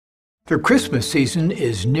The Christmas season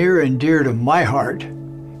is near and dear to my heart,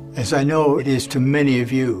 as I know it is to many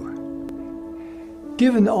of you.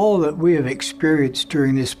 Given all that we have experienced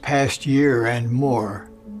during this past year and more,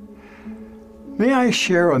 may I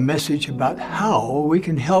share a message about how we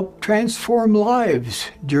can help transform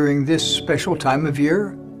lives during this special time of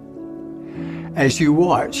year? As you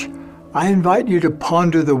watch, I invite you to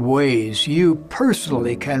ponder the ways you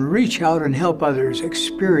personally can reach out and help others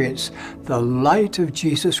experience the light of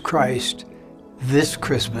Jesus Christ this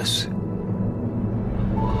Christmas.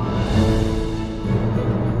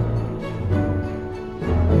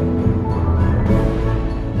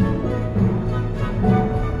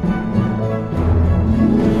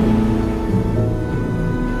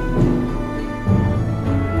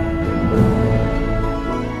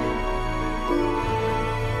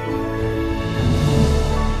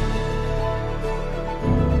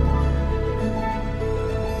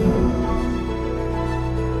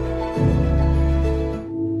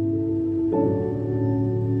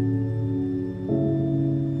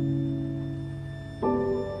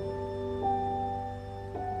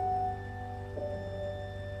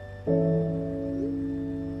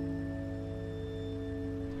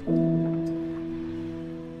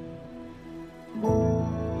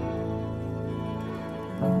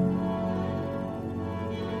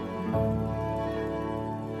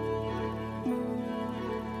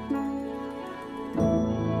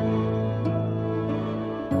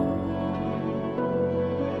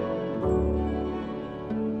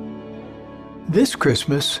 This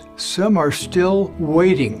Christmas, some are still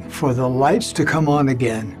waiting for the lights to come on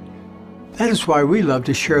again. That is why we love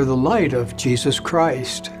to share the light of Jesus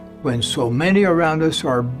Christ when so many around us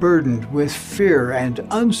are burdened with fear and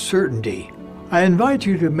uncertainty. I invite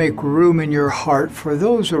you to make room in your heart for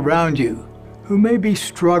those around you who may be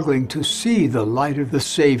struggling to see the light of the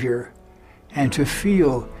Savior and to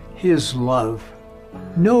feel His love.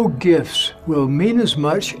 No gifts will mean as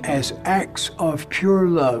much as acts of pure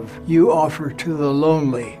love you offer to the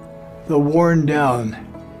lonely, the worn down,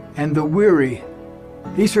 and the weary.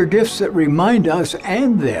 These are gifts that remind us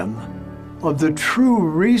and them of the true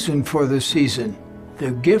reason for the season,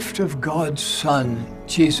 the gift of God's Son,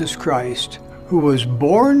 Jesus Christ, who was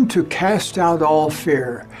born to cast out all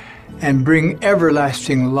fear and bring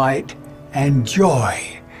everlasting light and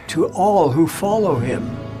joy to all who follow Him.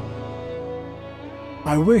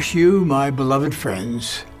 I wish you, my beloved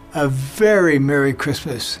friends, a very Merry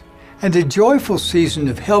Christmas and a joyful season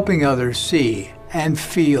of helping others see and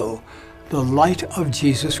feel the light of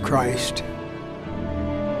Jesus Christ.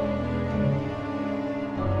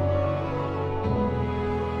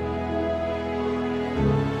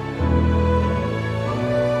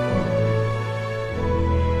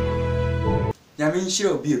 Yamin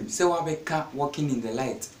shiro bill, say wabeka walking in the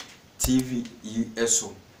light TV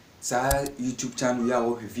USO. Sa YouTube channel ya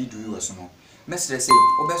wo video yi waso no. Message say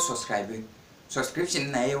obe subscribe.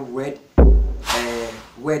 Subscription na ye word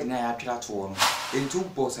na ya atwa to no. Into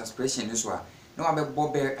box subscription ni so a na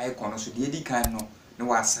wabebo bell icon so de edi kan no na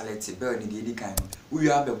wa select bell ni de edi kan no. Uwi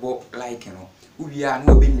abebo like no. Uwi a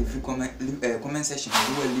na obe leave comment section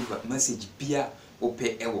no leave message bia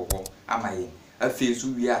ope ewo ho amaye. Afi so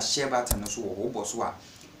wi a share button no so wo bo so a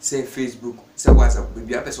say Facebook, say WhatsApp,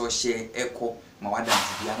 baby person share echo ma wada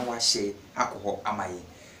bia na wa share akoho amaye.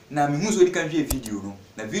 Na me hu so di kan hwe video no.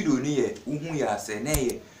 Na video ni ye uhu ya say na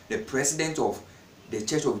ye the president of the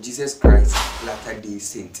Church of Jesus Christ Latter-day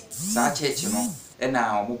Saint. Sa church no e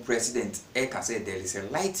na omo president e ka say there is a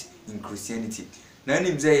light in Christianity. Na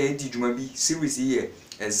nim say e di djuma bi series ye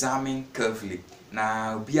examine carefully.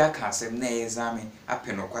 Na bia ka asem na examine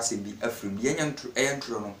apeno kwase bi afrim bi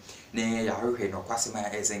entro no na ya hwehwe no kwase ma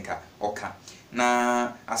ezenka oka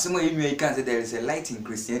na asem a yenu kan say there is a light in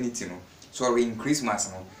Christianity no sorry in Christmas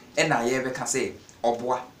no e na ye be ka say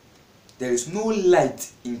oboa there is no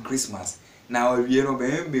light in Christmas na owie no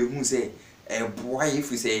be hu say boy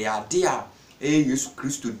if we say ya dia Yesu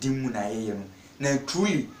Christo dimu na ye no na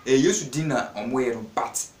truly Yesu dina omwe no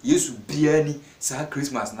but Yesu biani sa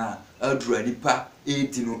Christmas na adura nipa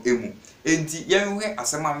edi no emu enti yenwe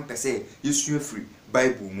asema mpese Yesu free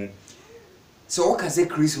Bible mu so what can say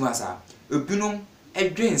Christmas a obinom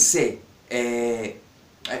edwen say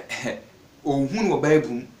ohun wo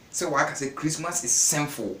Bible say what can say Christmas is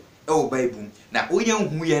sinful e Bible na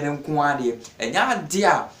oyanhu ye ne nko ade enya ade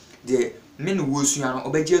a de men wosua no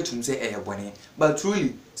obeje atum say bone but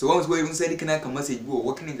truly so once we even say the can message go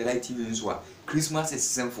working in the light TV nso a Christmas is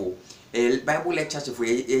sinful Bible lecture for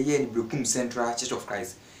ye in Brokum Central Church of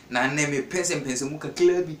Christ na me person mu ka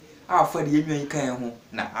clear bi a fa de yenwan kan ho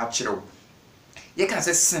na a kyerew ye kan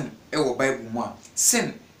say sin e wo Bible mu a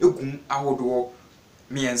sin egum ahodo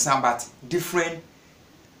me and some but different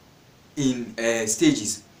in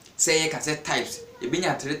stages. Say you can say types. You been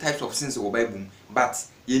 3 types of sins in Bible, but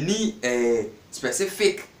you need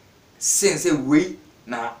specific sins way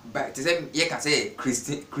na. But you can say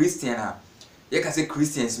Christian. You can say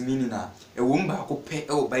Christians meaning na a woman who pay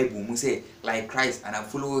our Bible mu say like Christ and a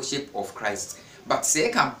fellowship of Christ. But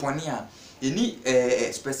say can ponia you need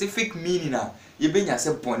a specific meaning na you been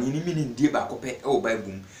say pony meaning dear back pay our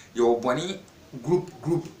Bible. Your bonny group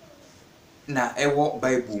na ewo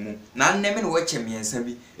Bible mu na neme no wache miensa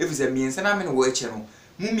bi efize miensa na me no wache no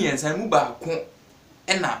mu miensa mu ba ko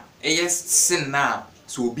na sin na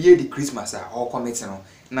so obi di Christmas a o commit no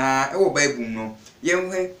na ewo Bible no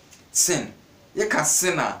yenhwe sin ye ka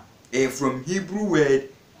sin a from Hebrew word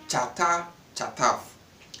chatav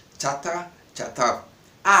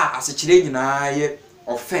as chire nyina ye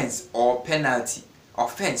offense or penalty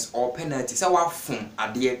so wa fun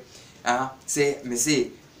ade say me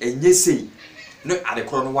say enye sei no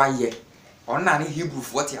adekoro no waye ona ne Hebrew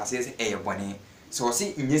 40 ase say eye bone so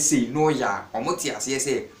say enye sei no ya omoti ase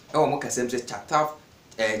say e omo kasem say chatav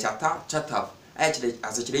actually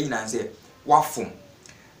as chire nyina say wafum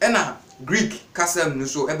ena Greek kasem no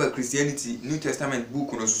so eba Christianity New Testament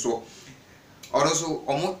book no so also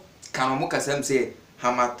omo kan omo kasem say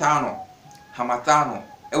hamatano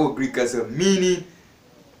e wo Greek kasem meaning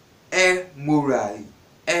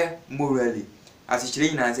morally as chire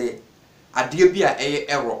nyina say ade bi a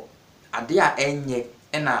error ade a enye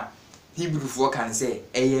na Hebrew for can say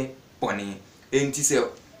bone enti say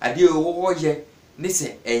ade wo ye ne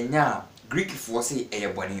say enya Greek for say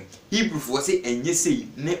bone Hebrew for say enye say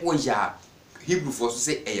ne wo ya Hebrew for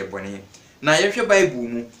say bone na yehwe Bible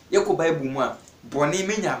mu yeko Bible mu a bone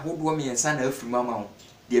menya hodo miensa na afiri mama wo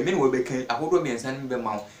de me ne wo bekan ahodo miensa ne be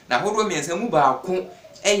ma wo na ahodo miensa mu ba ko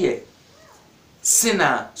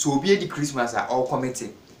sinner so obi di Christmas a all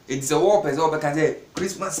committing. It is a war person or can say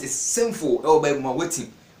Christmas is sinful or by my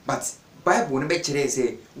waiting. But Bible ne be kire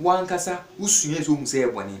say one kasa usue so mu say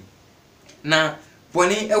bone. Na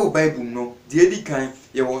bone e wo Bible no the edi kan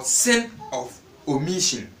ye was sin of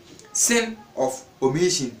omission. Sin of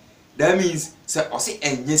omission. That means say o say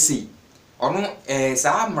enye sei. Ono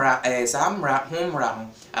sa mra homra no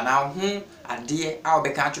ana ho ade a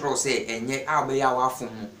obeka kire say enye a obeya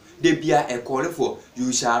wafom no. They be a call for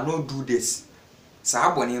you shall not do this.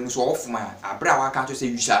 Saboni no so off man abra wa can say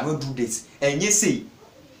you shall not do this. And you see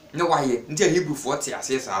no why until Hebrew 40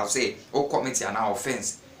 as I'll say or commit an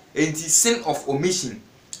offense. And the sin of omission.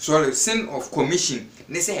 Sorry, sin of commission.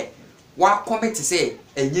 They say what commit to say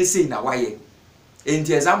and you say na why. In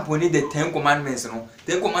the example need the 10 commandments no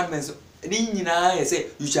 10 commandments I say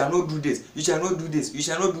you shall not do this, you shall not do this, you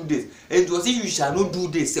shall not do this. And to say you shall not do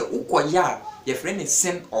this, say ukoya, your friend is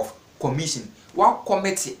sin of commission. What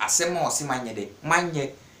committee asema or simanye de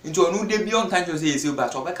manye into a new debut on can't say you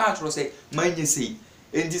but I can't say manye say.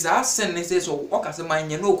 And this are sin say so what as a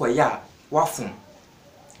manye no koya wafum.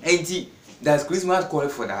 And that's Christmas call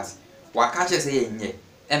for that. What catch say nye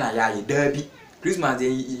and I derby Christmas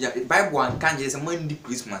the Bible and can't just Monday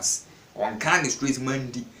Christmas. On can street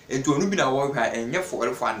Monday and to be na work and yet for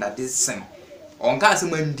that this sin. On can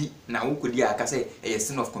Monday now who could ya say a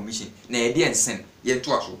sin of commission. Nay, dear sin, yet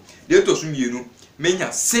to us. There to assume you know,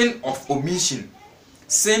 many sin of omission.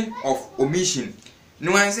 Sin of omission.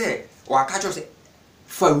 No, I say, or I catch us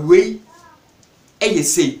for way. You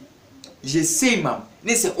say, ma'am,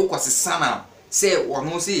 they say, oh, what's a sana, say, or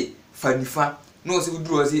no, say, Fanifa. No, se we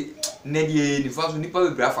do say Nedie, the first nipple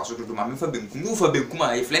graph so to my for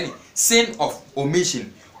Benkuma, a flanny, sin of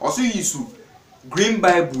omission. Also, use Green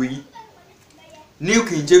Bible, New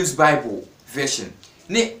King James Bible version.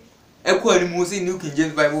 Ne, Equal New King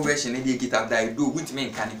James Bible version, and get up that do with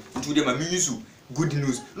men can into them a use good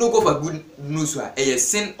news. No go for good news, a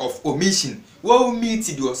sin of omission. What meet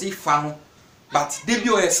it was a found, but they be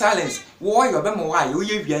a silence. Why your bemo why you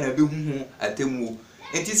have been at them.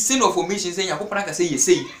 It is sin of omission saying, I hope I can say you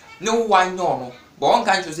say, no one no, but one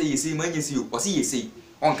can't say you see, man, you see, or see you say,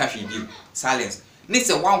 one can't you silence. Next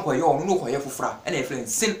a one for your no for fra, and a friend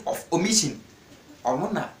sin of omission. Or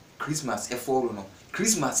no, Christmas a fall no.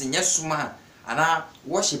 Christmas in yes, man, and I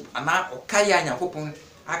worship and I or Kaya and Hopon,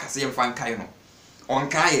 I can say fan Kaino. On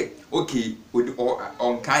Kaya, okay, with or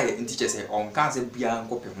on Kaya and teachers say, on Kaza Bian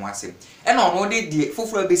Copy once. And on all day, the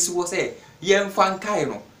Fufra Bessu was say, Yen fan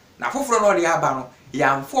Kaino. Now, Fufra no the Abano.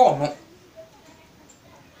 Yam form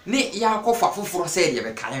ne ya kofa foforo say ye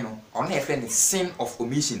be kan no on na friend sin of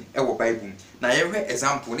omission e wo Bible na ye hwe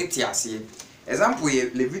example ne tiase example ye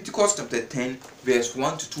Leviticus chapter 10 verse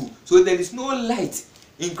 1 to 2 so there is no light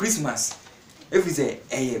in Christmas if we say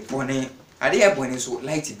bone ade e bone so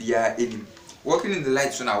light bia enim walking in the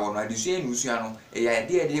light so na wo no adesua no usua no e ya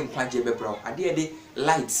de nkwaje bebra ade de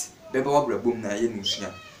light beba wabrabom na ye no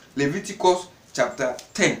usua. Leviticus chapter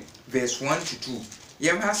 10 verse 1 to 2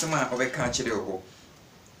 yem hasema obeka kire ho.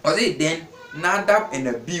 Ose then Nadab and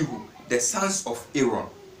Abihu the sons of Aaron.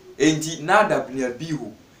 Enti Nadab and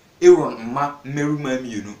Abihu Aaron ma meruma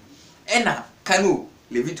mienu. Ena kanu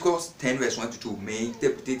Leviticus 10 verse 1 to 2 me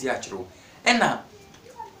interpret akiro. Ena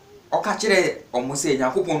oka kire omo se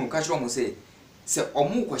Yakobon ka kire omo se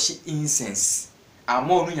omo kwashi incense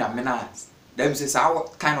amo no nyame na dem say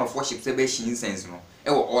what kind of worship say be shi incense no e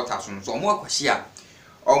wo altar so omo kwashi a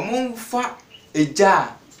omo fa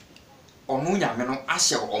eja onu nyame no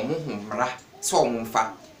ahye omo homra so omo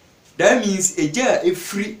fa. That means eja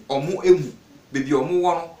efri omo emu bebi omo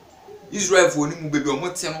wo no Israel fo ni mu bebi omo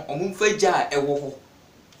te no omo fa eja ewo ho.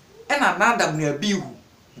 E na Nadab na Abihu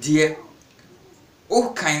de o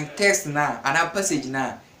kan text na ana passage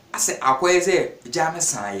na ase akoye se eja me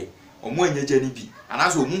saaye omo anyaja ni bi ana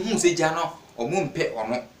so omo hu se eja no omo mpe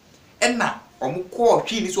ono. E na omo ko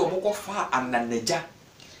twi ni so omo ko fa ananaja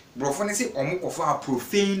brofo ne se omo ko fa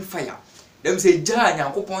profane fire. Dem say ja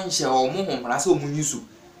Nyankopon hye omo homra se omo nyusu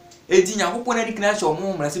edi Nyankopon na dikina hye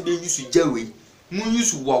omo homra se be nyusu jawe mu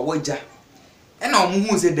nyusu wa waja e na omo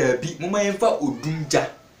hu se da bi mo mayemfa odum ja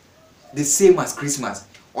the same as Christmas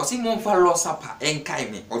osi mo mfa losapa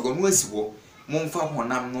enkai me odonu asiwo mo mfa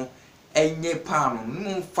honam no enye pa no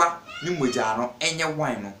mo mfa ni moja no enye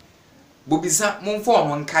wine no bobisa mo mfa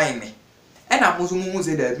ono enkai me e na mo so mo hu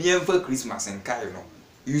se da bi emfa Christmas enkai no.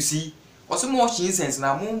 You see osi mo incense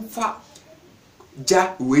na mo mfa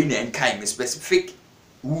ja we na enkai me specific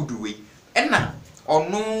wood we ena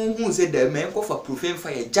ono hu se da me ko fa profane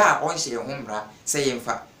fire ja on hye homra se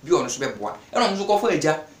yemfa bi ono so beboa ena ono so ko fa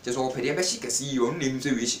ja je so pede be shikese yi ono nem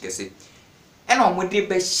se we shikese ena omo de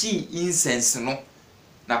be shi incense no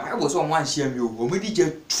na Bible so omo anhye ami o omo di je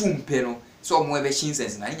tumpe no so omo be shi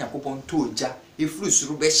incense na Yakobon to ja e fru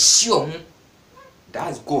suru be shi omo.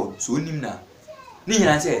 That's God so nim na ni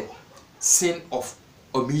hina say sin of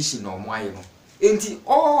omission no mo aye no. Enti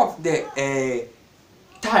all of the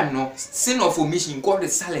time no sin of omission God the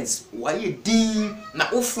silence why din na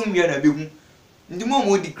ofum ya na behu ndi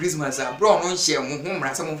mo di Christmas a bro no hye ho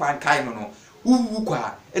homra se mo fa kai no no wuwu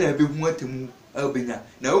kwa e na behu atemu abenya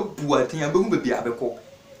na obu atan abehu bebi abekọ.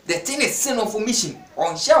 The thing is sin of omission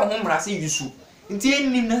on hye ho homra se yusu nti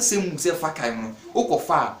ennim na sem se fa kai no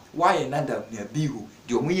okofa why Nadab na Abihu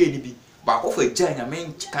de omo ye ni bi ba ko fa ja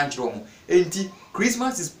nyame kan kire omo. Enti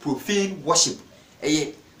Christmas is profane worship.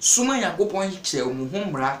 Eye suma Yakobon hye omo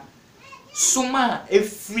homra suma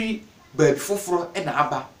every baby foforo e na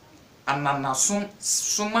aba anana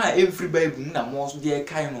suma every baby na mo de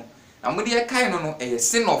kai no na mo de kai no no eye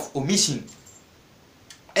sin of omission.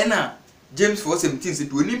 Ena James 4:17 say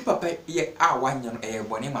do nim papa ye a wanya no eye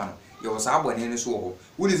bone ma no ye wo sa bone ne so ho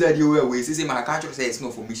woni za de we say ma ka cho say sin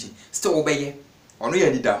of omission still obeye ono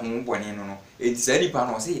ye dida ho bone no no enti sa nipa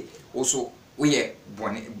no say wo so wo ye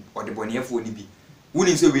bone ode bone afo ni bi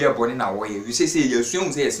woni say we ye bone na wo ye you say ye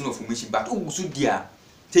suan say sin of omission but wo so dia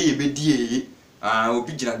say ye be die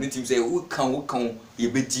obi gina no team say wo kan ye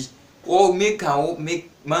be di o make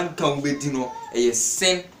man kan be di no a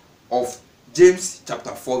sin of James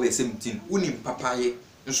chapter 4 verse 17 woni papa ye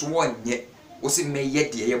nso wonye wo se me ye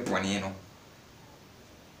de ye bone no.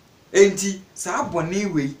 Enti sa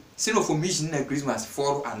bone we sin of omission na Christmas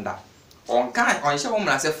fall under on kan on hye wo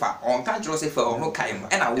mra se fa on kan jiro se fa ono kai mo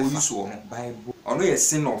e na wo use ono Bible ono ye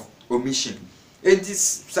sin of omission. Enti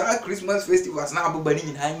sa Christmas festivals na ababa ni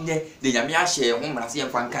nyina nye de nyame ahye ho mra se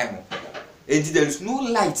yemfa kai mo. Enti there is no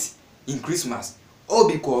light in Christmas all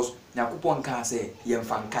because Yakobon can say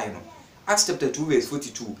yemfa kai no. Acts chapter 2 verse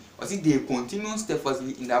 42 or see they continue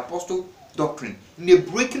steadfastly in the apostle doctrine in the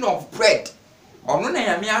breaking of bread. Ono na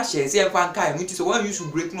nyame ahye se yemfa kai no. It is when you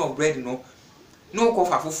should breaking of bread no ko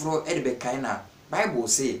fa foforo e de be kai na Bible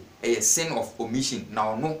say a sin of omission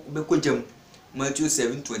na ono be kojam Matthew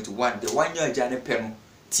 7:21 the one year agya ne pe no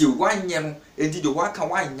ti one year no enti de waka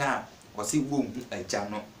wanya o se wo hu agya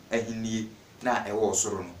no ahinie na e wo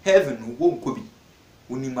soro no heaven no wo nkobi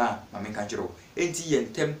unima mame kan kiro enti ye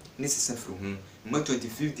ntem ne sesafru hu ma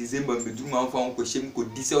 25 December beduru ma fa onko hyem ko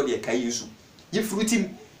di se o de kai Yesu ye fruitim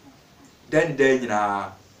dan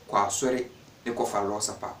nyina kwa sori ne ko fa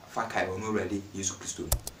losapa fa kai ono ready Yesu Kristo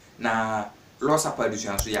na losapa dusu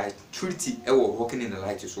so ya treaty e wo walking in the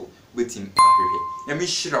light so wetim ahwehwe ya mi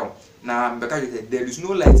shiraw na mbeka there is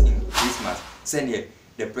no light in Christmas send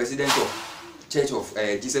the president of Church of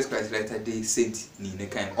Jesus Christ Latter-day Saint ni ne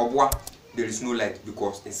kan obwa there is no light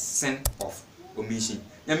because it's sin of omission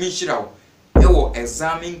ya mi shiraw e wo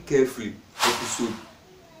examine carefully episode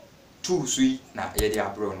 2 sui na ye de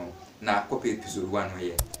abro no na copy episode 1 no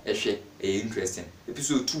ye ehwe interesting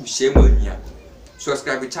episode 2 share ma nua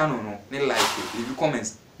subscribe channel no ne like leave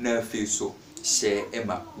comments na face so share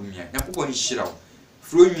ema nua yakobɔ ni hira wo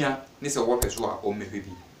fro nua ne se wo peso a o mehwe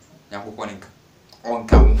bi yakobɔ ni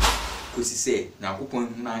onka wo kosi se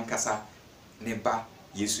yakobɔ na nkasa ne ba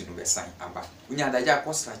Yesu no besan aba unya adaja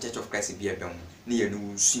Apostle Church of Christ bi ebe mu ne ye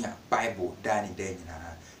no sua Bible da ni da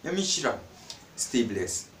nyina ya mi hira stay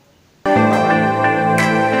blessed.